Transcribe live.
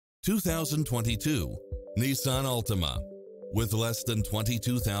2022 Nissan Altima. With less than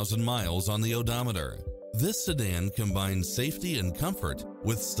 22,000 miles on the odometer, this sedan combines safety and comfort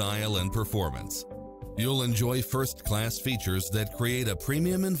with style and performance. You'll enjoy first-class features that create a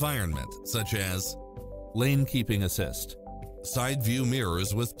premium environment, such as lane keeping assist, side view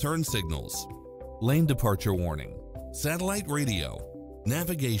mirrors with turn signals, lane departure warning, satellite radio,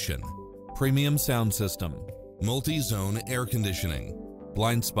 navigation, premium sound system, multi-zone air conditioning,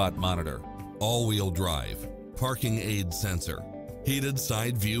 blind spot monitor, all-wheel drive, parking aid sensor, heated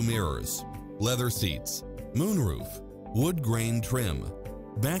side view mirrors, leather seats, moonroof, wood grain trim,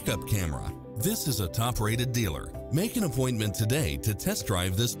 backup camera. This is a top-rated dealer. Make an appointment today to test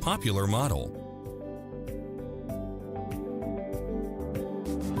drive this popular model.